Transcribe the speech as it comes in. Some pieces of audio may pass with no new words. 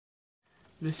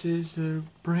This is the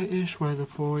British weather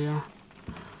for you.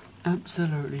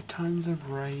 Absolutely tons of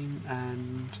rain,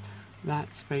 and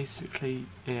that's basically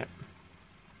it.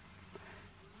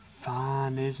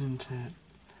 Fun, isn't it?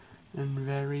 And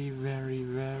very, very,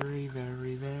 very,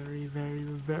 very, very,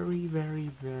 very, very, very,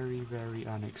 very, very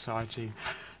unexciting.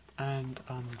 And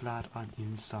I'm glad I'm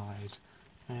inside.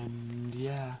 And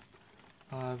yeah,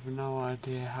 I have no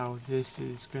idea how this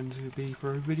is going to be for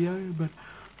a video, but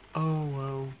oh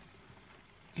well.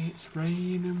 It's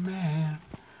raining man.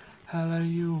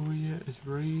 Hallelujah, it's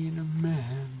raining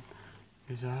man.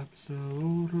 It's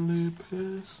absolutely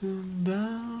pissing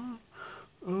down.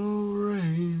 Oh,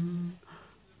 rain.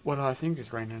 Well, I think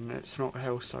it's raining. It's not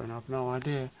hailstone. I've no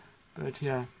idea. But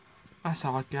yeah, that's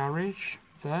our garage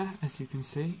there, as you can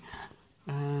see.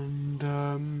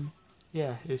 And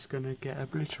yeah, it's gonna get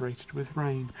obliterated with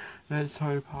rain. Let's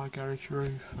hope our garage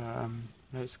roof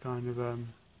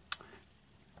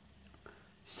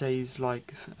stays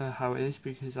like how it is,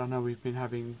 because I know we've been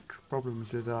having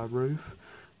problems with our roof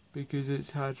because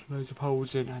it's had loads of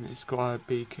holes in and it's got a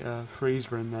big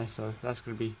freezer in there, so that's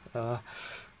going to be a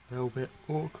little bit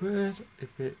awkward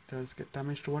if it does get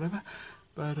damaged or whatever.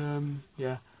 But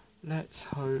yeah, let's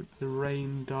hope the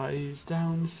rain dies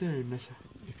down soon. If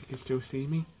you can still see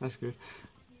me, that's good.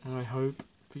 I hope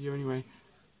for you anyway.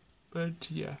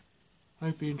 But yeah,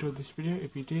 hope you enjoyed this video.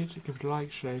 If you did, give it a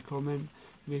like, share, comment.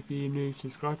 And if you're new,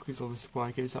 subscribe, because all the support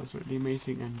I get is absolutely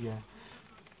amazing. And yeah,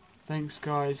 thanks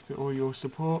guys for all your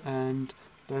support, and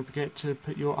don't forget to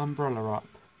put your umbrella up.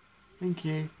 Thank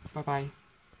you, bye bye.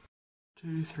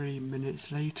 2-3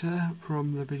 minutes later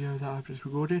from the video that I've just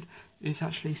recorded, it's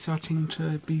actually starting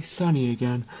to be sunny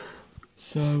again.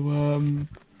 So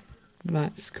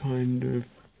that's kind of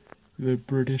the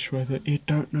British weather. It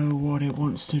don't know what it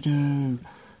wants to do.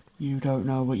 You don't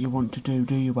know what you want to do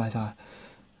you, weather?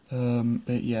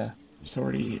 But yeah,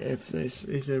 sorry if this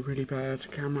is a really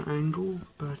bad camera angle,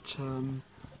 but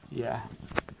yeah,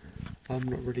 I'm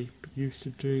not really used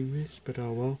to doing this, but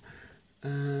oh well.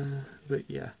 But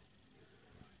yeah,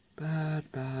 bad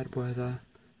weather.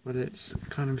 Well, it's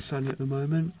kind of sunny at the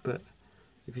moment, but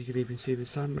if you could even see the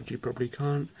sun, which you probably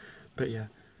can't. But yeah,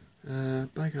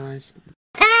 bye guys.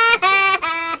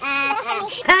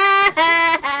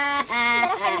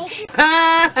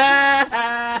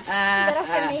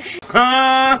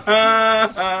 Ha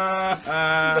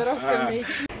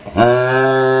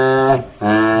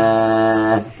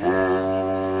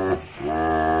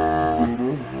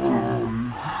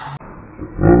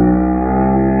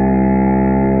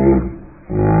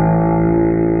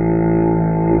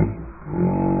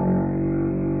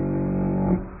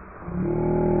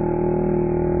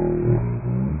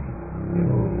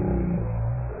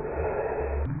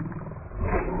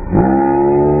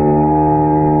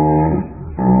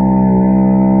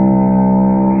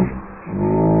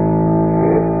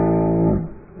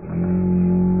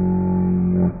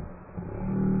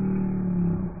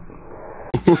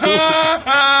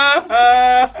ha ha!